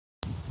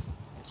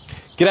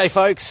G'day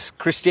folks,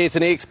 Chris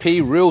Janzon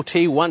XP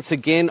Realty once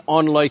again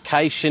on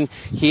location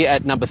here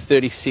at number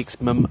 36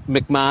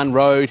 McMAHON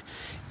Road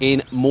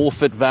in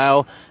MORPHETT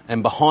VALE,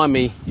 and behind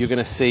me you're going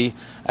to see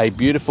a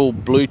beautiful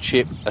blue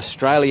chip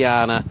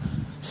Australiana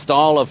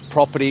style of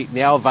property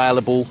now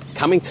available,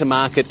 coming to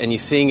market, and you're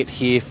seeing it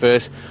here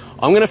first.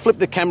 I'm going to flip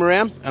the camera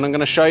around and I'm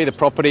going to show you the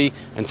property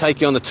and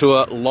take you on the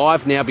tour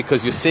live now,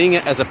 because you're seeing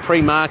it as a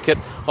pre-market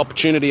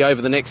opportunity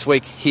over the next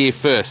week here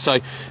first. So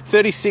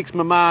 36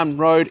 McMAHON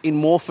Road in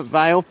MORPHETT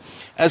VALE.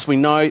 As we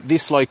know,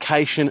 this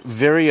location,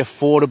 very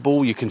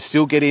affordable. You can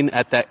still get in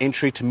at that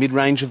entry to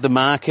mid-range of the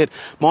market.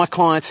 My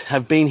clients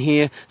have been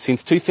here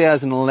since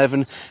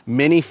 2011.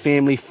 Many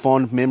family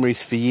fond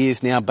memories for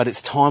years now, but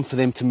it's time for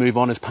them to move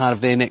on as part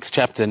of their next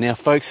chapter. Now,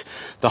 folks,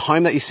 the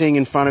home that you're seeing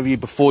in front of you,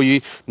 before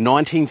you,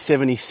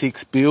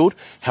 1976 build,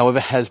 however,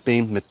 has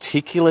been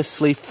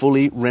meticulously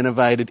fully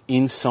renovated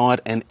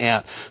inside and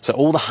out. So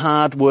all the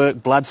hard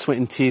work, blood, sweat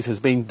and tears has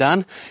been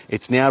done.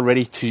 It's now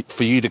ready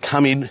for you to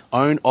come in,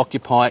 own,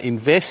 occupy,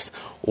 invest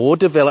or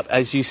develop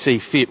as you see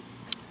fit.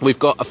 We've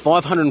got a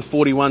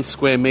 541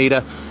 square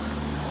metre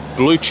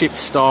blue chip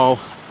style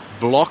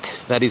block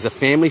that is a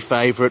family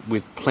favourite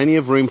with plenty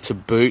of room to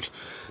boot.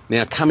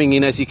 Now, coming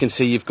in, as you can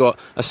see, you've got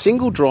a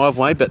single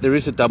driveway, but there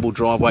is a double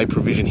driveway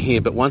provision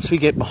here. But once we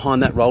get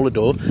behind that roller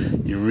door,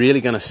 you're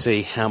really going to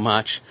see how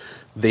much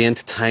the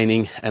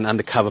entertaining and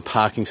undercover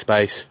parking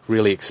space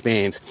really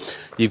expands.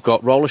 You've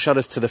got roller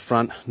shutters to the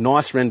front,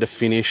 nice render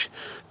finish.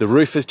 The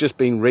roof has just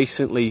been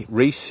recently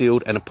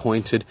resealed and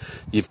appointed.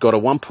 You've got a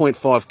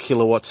 1.5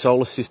 kilowatt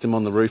solar system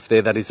on the roof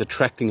there that is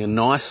attracting a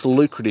nice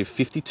lucrative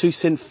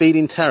 52-cent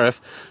feed-in tariff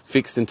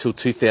fixed until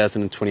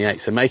 2028.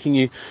 So making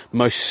you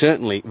most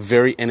certainly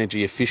very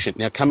energy efficient.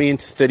 Now, coming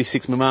into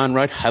 36 McMAHON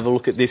Road, have a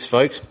look at this,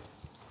 folks.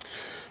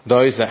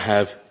 Those that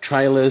have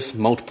trailers,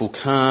 multiple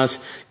cars,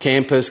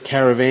 campers,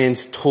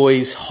 caravans,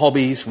 toys,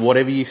 hobbies,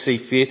 whatever you see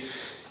fit,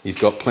 you've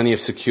got plenty of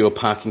secure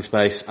parking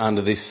space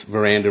under this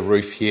veranda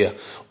roof here.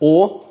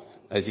 Or,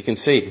 as you can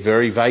see,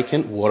 very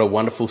vacant. What a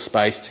wonderful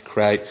space to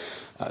create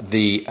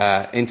the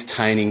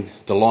entertaining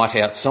delight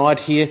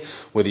outside here,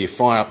 whether you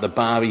fire up the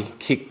barbie,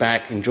 kick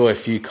back, enjoy a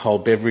few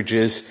cold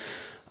beverages,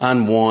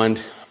 unwind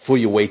for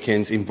your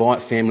weekends,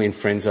 invite family and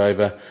friends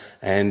over,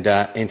 and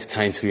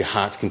entertain to your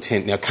heart's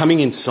content. Now, coming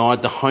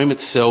inside, the home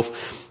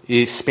itself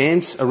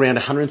spans around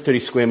 130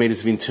 square metres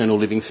of internal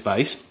living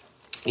space.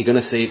 You're going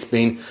to see it's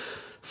been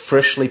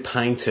freshly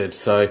painted,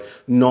 so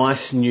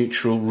nice,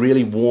 neutral,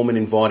 really warm and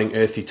inviting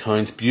earthy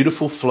tones.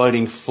 Beautiful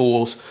floating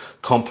floors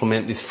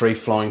complement this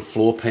free-flowing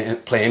floor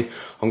plan.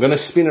 I'm going to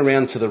spin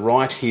around to the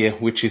right here,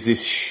 which is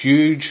this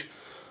huge,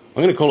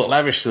 I'm going to call it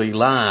lavishly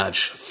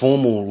large,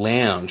 formal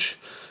lounge.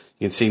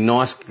 You can see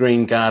nice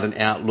green garden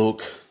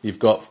outlook. You've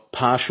got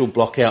partial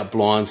block-out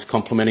blinds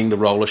complementing the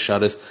roller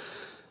shutters.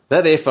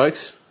 That there,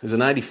 folks, is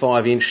an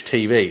 85-inch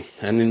TV.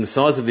 And in the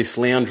size of this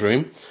lounge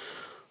room,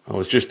 I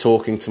was just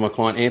talking to my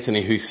client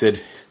Anthony, who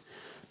said,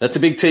 that's a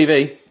big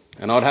TV.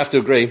 And I'd have to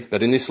agree,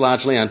 but in this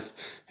large lounge,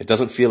 it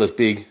doesn't feel as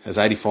big as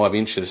 85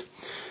 inches.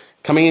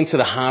 Coming into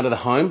the heart of the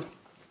home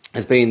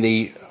has been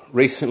the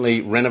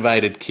recently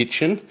renovated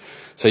kitchen.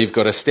 So you've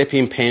got a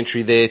step-in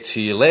pantry there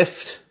to your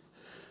left.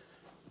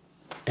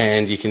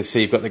 And you can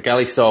see you've got the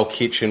galley-style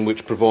kitchen,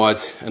 which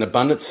provides an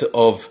abundance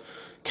of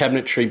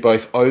cabinetry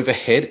both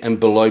overhead and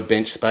below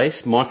bench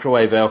space.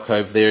 Microwave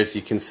alcove there, as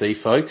you can see,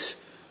 folks.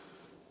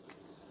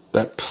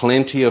 But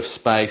plenty of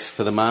space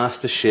for the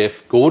master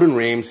chef, Gordon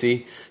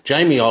Ramsay,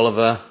 Jamie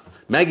Oliver,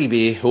 Maggie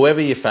Beer, whoever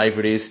your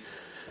favourite is.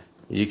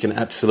 You can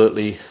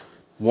absolutely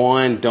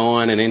wine,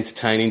 dine and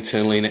entertain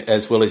internally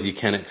as well as you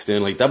can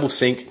externally. Double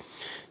sink.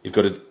 You've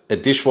got a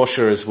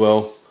dishwasher as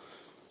well.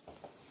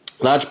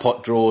 Large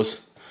pot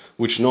drawers,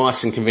 which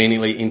nice and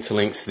conveniently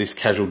interlinks this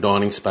casual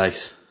dining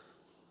space.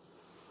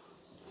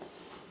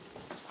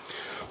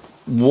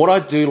 What I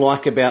do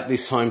like about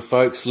this home,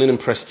 folks, linen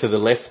press to the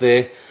left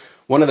there,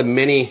 one of the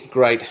many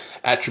great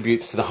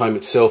attributes to the home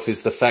itself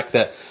is the fact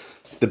that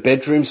the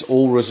bedrooms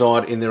all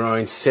reside in their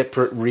own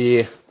separate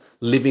rear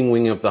living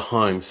wing of the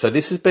home. So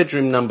this is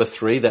bedroom number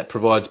 3 that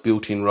provides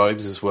built-in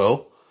robes as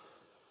well.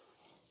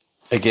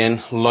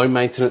 Again, low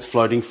maintenance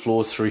floating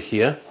floors through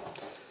here.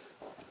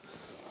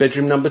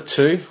 Bedroom number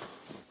 2,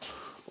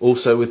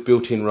 also with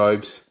built-in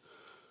robes.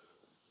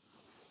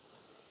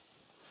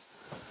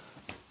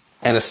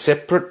 And a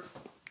separate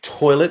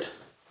toilet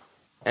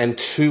and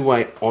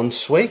 2-way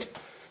ensuite.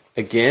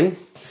 Again,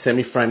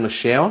 semi-frameless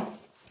shower.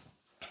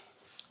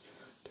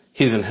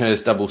 His and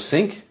hers double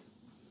sink,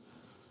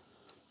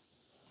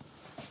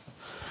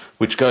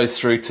 which goes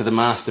through to the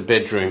master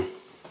bedroom.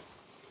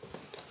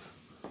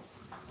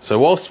 So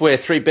whilst we're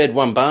 3-bed,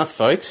 1-bath,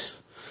 folks,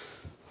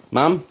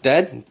 Mum,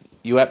 Dad,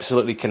 you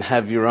absolutely can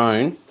have your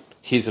own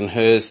his and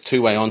hers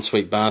 2-way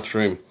ensuite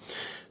bathroom.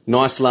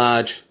 Nice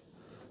large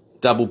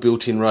double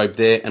built-in robe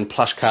there and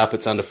plush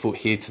carpets underfoot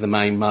here to the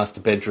main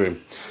master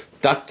bedroom.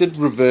 Ducted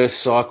reverse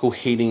cycle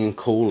heating and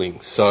cooling.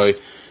 So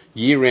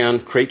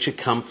year-round creature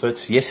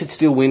comforts. Yes, it's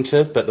still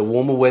winter, but the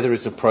warmer weather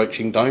is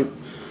approaching. Don't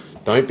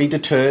be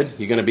deterred.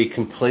 You're going to be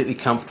completely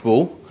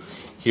comfortable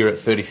here at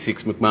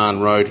 36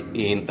 McMahon Road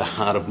in the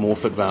heart of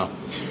MORPHETT VALE.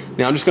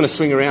 Now I'm just going to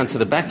swing around to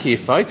the back here,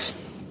 folks.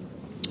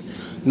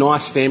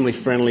 Nice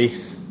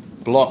family-friendly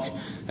block,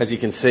 as you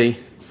can see.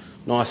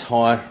 Nice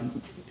high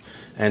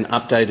and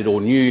updated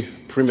or new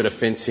perimeter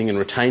fencing and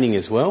retaining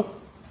as well.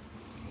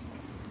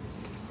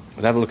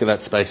 But have a look at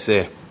that space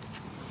there.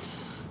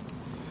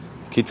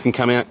 Kids can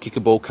come out, kick a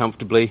ball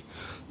comfortably.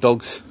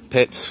 Dogs,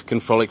 pets can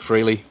frolic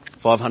freely.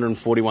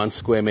 541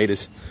 square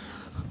metres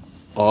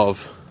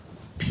of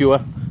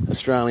pure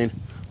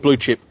Australian blue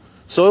chip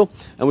soil.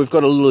 And we've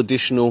got a little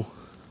additional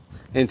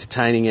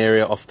entertaining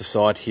area off the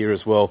side here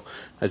as well.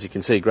 As you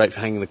can see, great for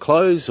hanging the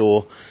clothes,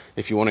 or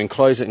if you want to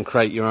enclose it and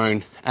create your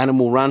own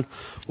animal run,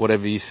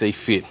 whatever you see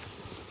fit.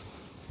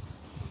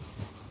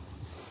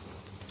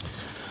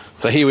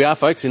 So here we are,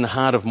 folks, in the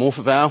heart of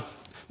MORPHETT VALE.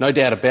 No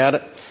doubt about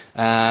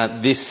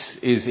it. This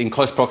is in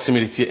close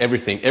proximity to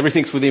everything.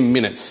 Everything's within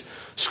minutes.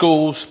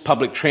 Schools,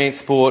 public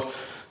transport,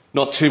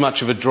 not too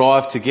much of a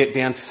drive to get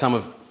down to some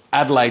of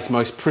Adelaide's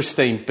most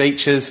pristine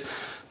beaches.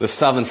 The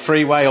Southern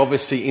Freeway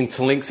obviously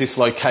interlinks this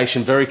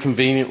location very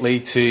conveniently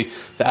to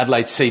the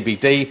Adelaide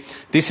CBD.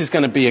 This is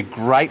going to be a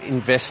great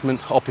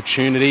investment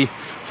opportunity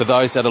for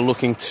those that are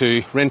looking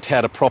to rent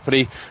out a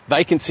property.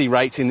 Vacancy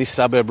rates in this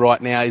suburb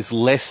right now is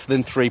less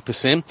than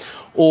 3%,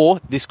 or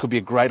this could be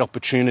a great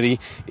opportunity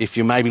if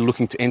you're maybe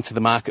looking to enter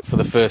the market for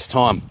the first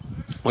time.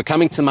 We're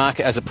coming to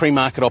market as a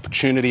pre-market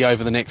opportunity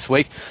over the next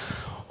week.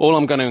 All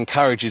I'm going to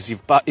encourage is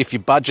if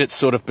your budget's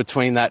sort of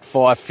between that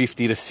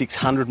 550 to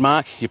 600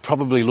 mark, you're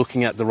probably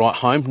looking at the right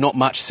home. Not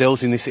much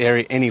sells in this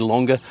area any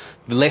longer,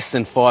 less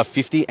than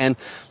 550. And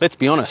let's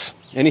be honest,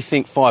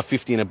 anything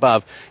 550 and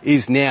above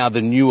is now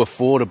the new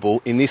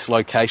affordable in this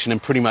location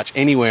and pretty much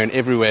anywhere and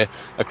everywhere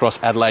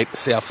across Adelaide,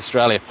 South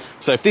Australia.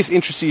 So if this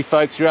interests you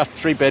folks, you're after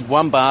 3-bed,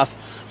 1-bath,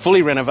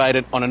 fully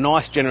renovated on a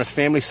nice, generous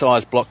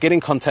family-sized block, get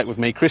in contact with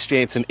me, Chris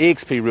Janzon,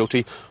 EXP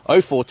Realty,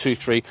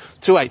 0423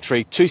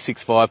 283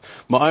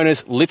 265. My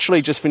owner's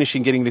literally just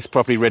finishing getting this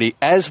property ready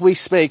as we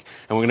speak,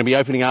 and we're going to be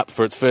opening up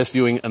for its first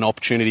viewing and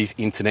opportunities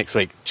into next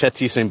week. Chat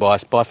to you soon,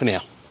 guys. Bye for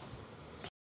now.